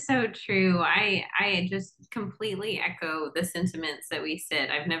is so true. I just completely echo the sentiments that we said.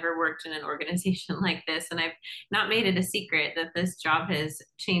 I've never worked in an organization like this, and I've not made it a secret that this job has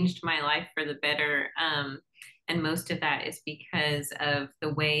changed my life for the better. And most of that is because of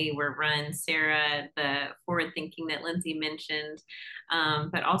the way we're run, Sarah, the forward thinking that Lindsay mentioned,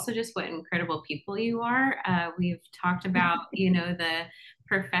 but also just what incredible people you are. We've talked about, the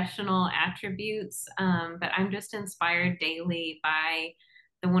professional attributes, but I'm just inspired daily by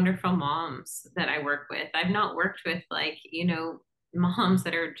the wonderful moms that I work with. I've not worked with moms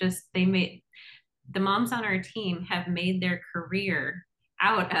that are just, the moms on our team have made their career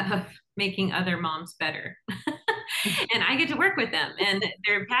out of making other moms better. And I get to work with them, and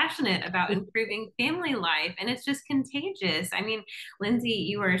they're passionate about improving family life, and it's just contagious. I mean, Lindsay,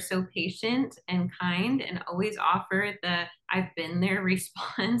 you are so patient and kind and always offer the I've been there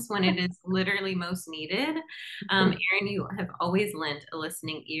response when it is literally most needed. Erin, you have always lent a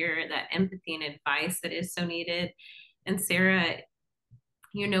listening ear, that empathy and advice that is so needed. And Sarah,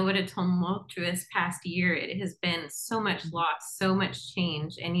 what a tumultuous past year it has been. So much loss, so much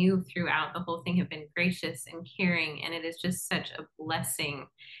change, and you throughout the whole thing have been gracious and caring, and it is just such a blessing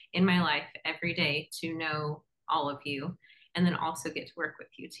in my life every day to know all of you, and then also get to work with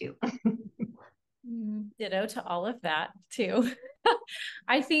you too. Ditto to all of that too.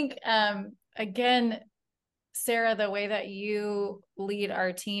 I think again, Sarah, the way that you lead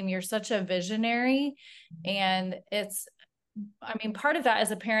our team, you're such a visionary, and part of that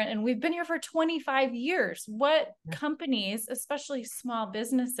as a parent, and we've been here for 25 years. What companies, especially small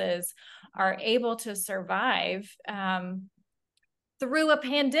businesses, are able to survive through a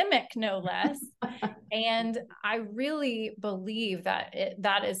pandemic, no less. And I really believe that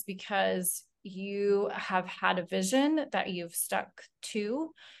that is because you have had a vision that you've stuck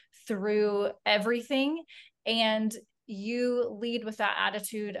to through everything. And you lead with that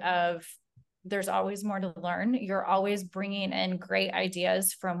attitude of there's always more to learn. You're always bringing in great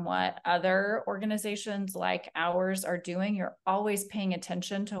ideas from what other organizations like ours are doing. You're always paying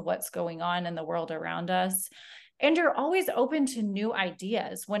attention to what's going on in the world around us. And you're always open to new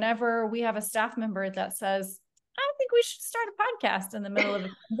ideas. Whenever we have a staff member that says, I think we should start a podcast in the middle of a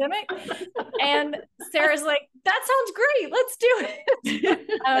pandemic. And Sarah's like, that sounds great. Let's do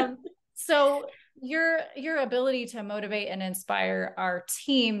it. So your ability to motivate and inspire our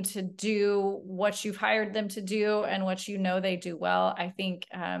team to do what you've hired them to do and what you know they do well, I think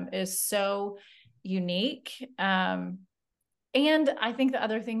is so unique. And I think the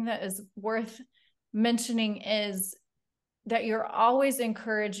other thing that is worth mentioning is that you're always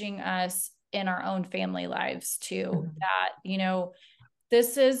encouraging us in our own family lives too, that, you know,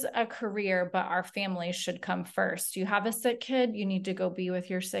 this is a career, but our family should come first. You have a sick kid, you need to go be with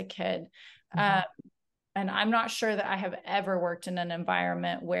your sick kid. And I'm not sure that I have ever worked in an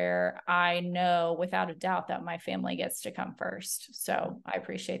environment where I know without a doubt that my family gets to come first. So I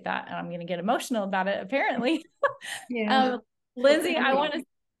appreciate that. And I'm going to get emotional about it, apparently. Yeah. Lindsay, I want to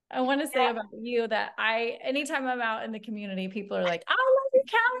say about you that anytime I'm out in the community, people are like, I love your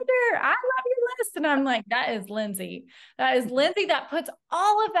calendar. I love your list. And I'm like, that is Lindsay. That is Lindsay that puts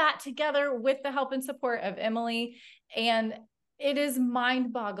all of that together with the help and support of Emily. And it is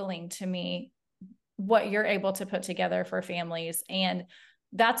mind-boggling to me what you're able to put together for families. And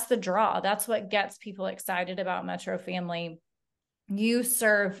that's the draw. That's what gets people excited about MetroFamily. You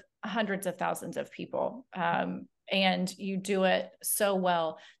serve hundreds of thousands of people, and you do it so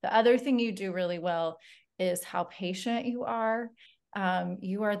well. The other thing you do really well is how patient you are.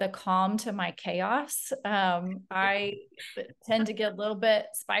 You are the calm to my chaos. I tend to get a little bit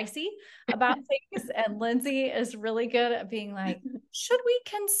spicy about things, and Lindsay is really good at being like, should we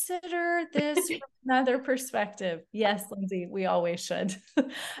consider this from another perspective? Yes, Lindsay, we always should.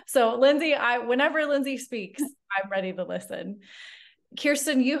 So Lindsay, whenever Lindsay speaks, I'm ready to listen.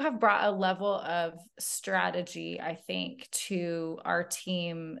 Kirsten, you have brought a level of strategy, I think, to our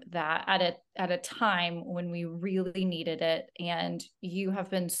team that at a time when we really needed it. And you have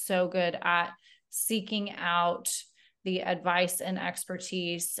been so good at seeking out the advice and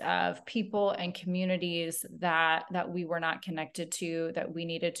expertise of people and communities that we were not connected to, that we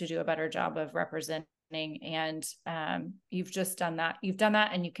needed to do a better job of representing. And you've just done that. You've done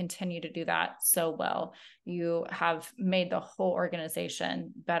that, and you continue to do that so well. You have made the whole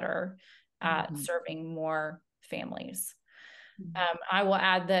organization better at serving more families. I will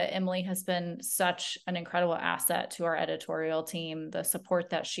add that Emily has been such an incredible asset to our editorial team, the support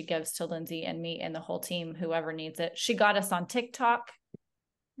that she gives to Lindsay and me and the whole team, whoever needs it. She got us on TikTok,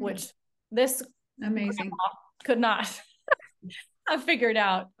 which this amazing could not have figured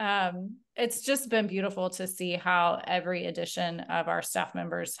out. It's just been beautiful to see how every edition of our staff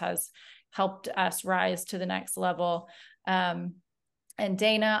members has helped us rise to the next level. And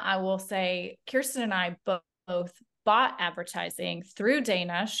Dana, I will say, Kirsten and I both bought advertising through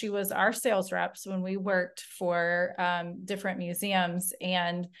Dana. She was our sales reps when we worked for different museums.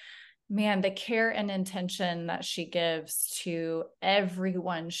 And man, the care and intention that she gives to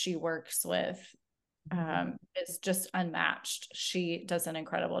everyone she works with is just unmatched. She does an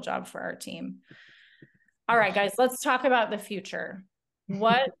incredible job for our team. All right, guys, let's talk about the future.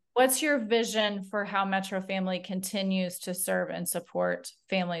 What's your vision for how MetroFamily continues to serve and support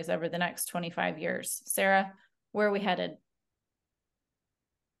families over the next 25 years? Sarah, where are we headed?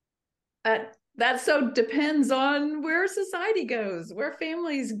 That so depends on where society goes, where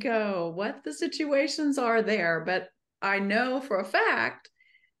families go, what the situations are there. But I know for a fact,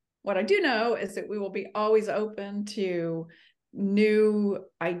 what I do know is that we will be always open to new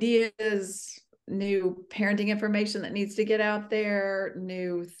ideas, new parenting information that needs to get out there,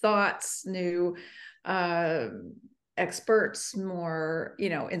 new thoughts, new experts, more,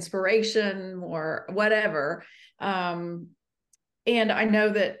 inspiration, more whatever. And I know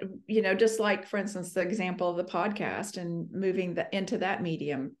that, just like, for instance, the example of the podcast and moving into that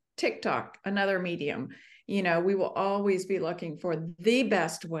medium, TikTok, another medium, we will always be looking for the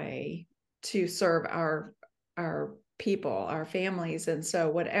best way to serve our people, our families. And so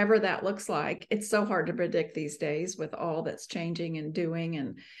whatever that looks like, it's so hard to predict these days with all that's changing and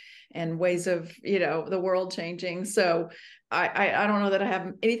doing and ways of, the world changing. So I don't know that I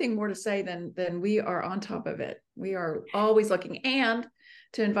have anything more to say than we are on top of it. We are always looking, and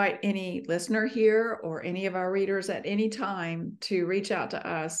to invite any listener here or any of our readers at any time to reach out to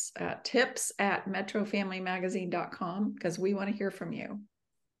us at tips@metrofamilymagazine.com, because we want to hear from you.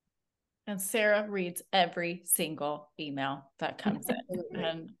 And Sarah reads every single email that comes in.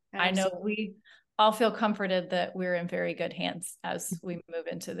 And I know we I'll feel comforted that we're in very good hands as we move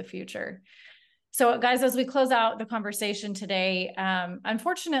into the future. So guys, as we close out the conversation today,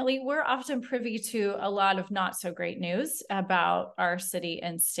 unfortunately, we're often privy to a lot of not so great news about our city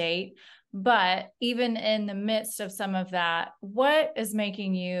and state. But even in the midst of some of that, what is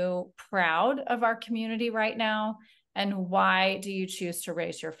making you proud of our community right now? And why do you choose to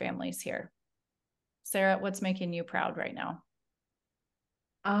raise your families here? Sarah, what's making you proud right now?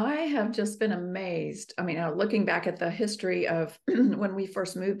 I have just been amazed. I mean, looking back at the history of when we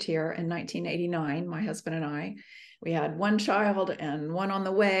first moved here in 1989, my husband and I, we had one child and one on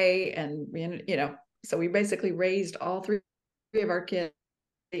the way. And, you know, so we basically raised all three of our kids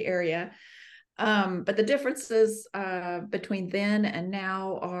in the area. But the differences between then and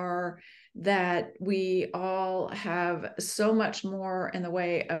now are that we all have so much more in the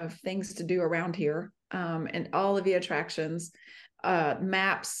way of things to do around here, and all of the attractions.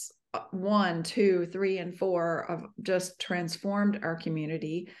 Maps 1, 2, 3, and 4 have just transformed our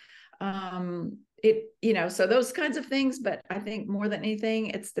community. So those kinds of things, but I think more than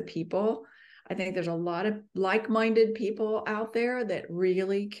anything, it's the people. I think there's a lot of like-minded people out there that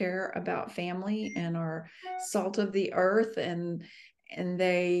really care about family and are salt of the earth, and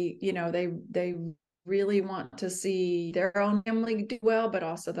they really want to see their own family do well, but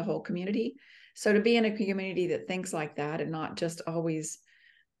also the whole community. So to be in a community that thinks like that and not just always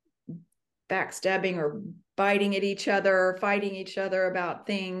backstabbing or biting at each other, fighting each other about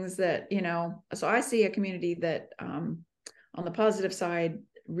things that, so I see a community that on the positive side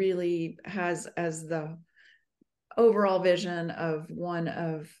really has as the overall vision of one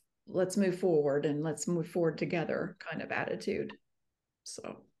of let's move forward and let's move forward together kind of attitude.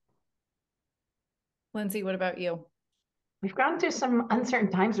 So Lindsay, what about you? We've gone through some uncertain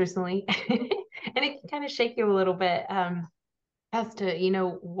times recently, and it can kind of shake you a little bit as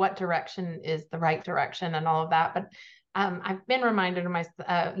to, what direction is the right direction and all of that. But I've been reminded of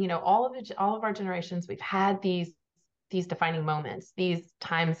all of our generations, we've had these defining moments, these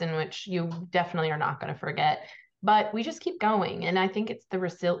times in which you definitely are not going to forget. But we just keep going. And I think it's the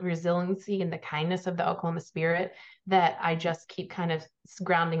resiliency and the kindness of the Oklahoma spirit that I just keep kind of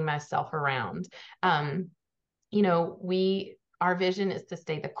grounding myself around. Our vision is to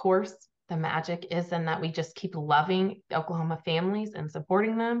stay the course. The magic is in that we just keep loving Oklahoma families and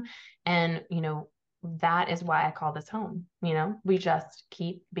supporting them. And, that is why I call this home. We just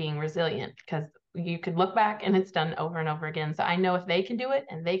keep being resilient, because you could look back and it's done over and over again. So I know if they can do it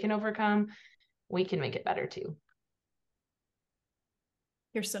and they can overcome, we can make it better too.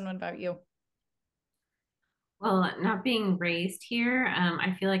 Kirsten, what about you? Well, not being raised here,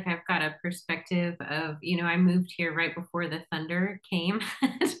 I feel like I've got a perspective of, I moved here right before the thunder came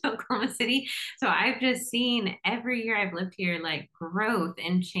to Oklahoma City. So I've just seen every year I've lived here, like growth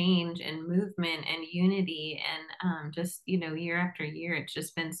and change and movement and unity. And just, year after year, it's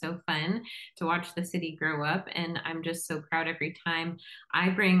just been so fun to watch the city grow up. And I'm just so proud every time I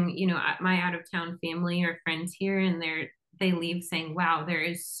bring, my out of town family or friends here, and they leave saying, wow, there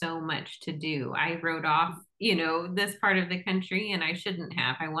is so much to do. I wrote off, this part of the country and I shouldn't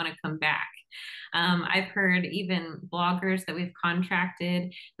have. I want to come back. I've heard even bloggers that we've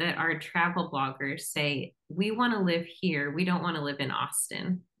contracted that are travel bloggers say, we want to live here. We don't want to live in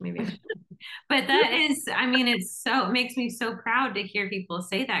Austin. Maybe, but that is, it makes me so proud to hear people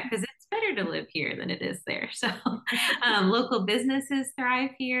say that, because it's better to live here than it is there. So local businesses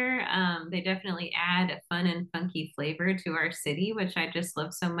thrive here. They definitely add a fun and funky flavor to our city, which I just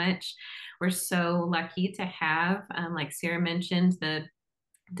love so much. We're so lucky to have, like Sarah mentioned, the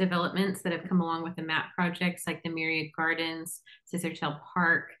developments that have come along with the MAP projects, like the Myriad Gardens, Scissortail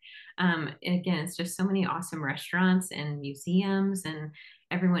Park. Again, it's just so many awesome restaurants and museums, and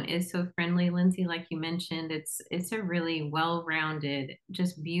everyone is so friendly. Lindsay, like you mentioned, it's a really well-rounded,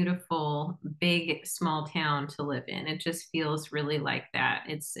 just beautiful, big, small town to live in. It just feels really like that.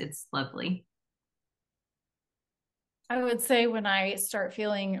 It's lovely. I would say when I start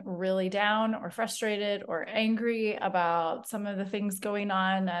feeling really down or frustrated or angry about some of the things going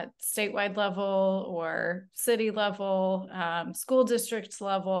on at statewide level or city level, school district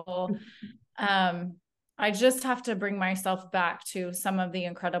level, I just have to bring myself back to some of the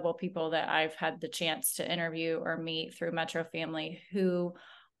incredible people that I've had the chance to interview or meet through MetroFamily, who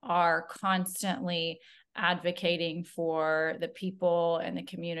are constantly advocating for the people and the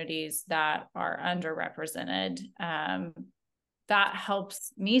communities that are underrepresented. That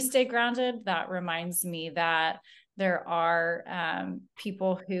helps me stay grounded. That reminds me that there are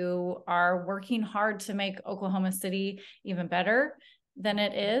people who are working hard to make Oklahoma City even better. than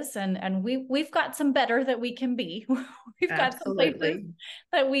it is. And we've got some better that we can be. We've got some places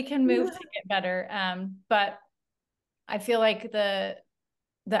that we can move to get better. But I feel like the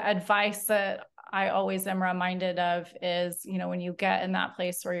advice that I always am reminded of is, you know, when you get in that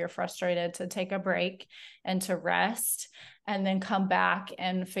place where you're frustrated, to take a break and to rest, and then come back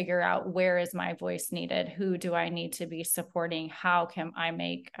and figure out, where is my voice needed? Who do I need to be supporting? How can I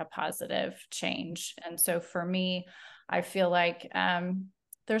make a positive change? And so for me, I feel like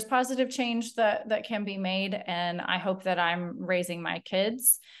there's positive change that can be made. And I hope that I'm raising my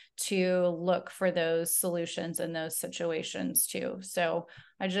kids to look for those solutions in those situations too. So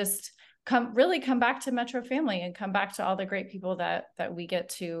I just come back to MetroFamily and come back to all the great people that we get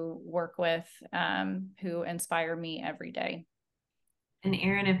to work with, who inspire me every day. And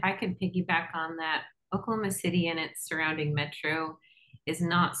Erin, if I could piggyback on that, Oklahoma City and its surrounding metro is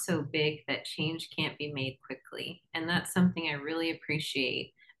not so big that change can't be made quickly. And that's something I really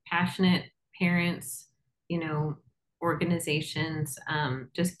appreciate. Passionate parents, you know, organizations,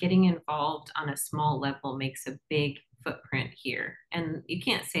 just getting involved on a small level makes a big footprint here. And you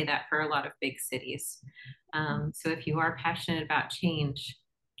can't say that for a lot of big cities. So if you are passionate about change,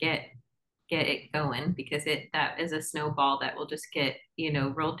 get it going, because that is a snowball that will just get, you know,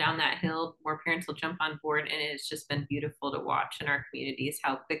 rolled down that hill. More parents will jump on board, and it's just been beautiful to watch in our communities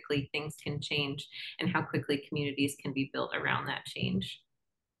how quickly things can change and how quickly communities can be built around that change.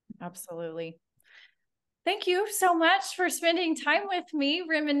 Absolutely. Thank you so much for spending time with me,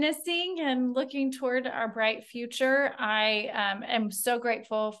 reminiscing and looking toward our bright future. I am so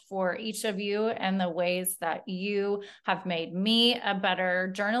grateful for each of you and the ways that you have made me a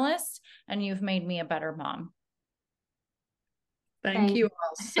better journalist, and you've made me a better mom. Thank you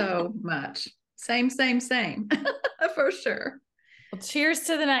all so much. Same, for sure. Well, cheers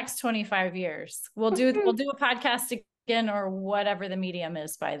to the next 25 years. We'll do a podcast again, or whatever the medium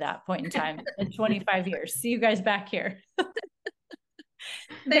is by that point in time, in 25 years. See you guys back here.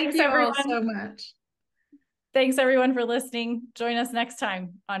 Thanks you everyone. All so much. Thanks everyone for listening. Join us next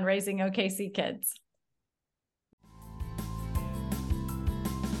time on Raising OKC Kids.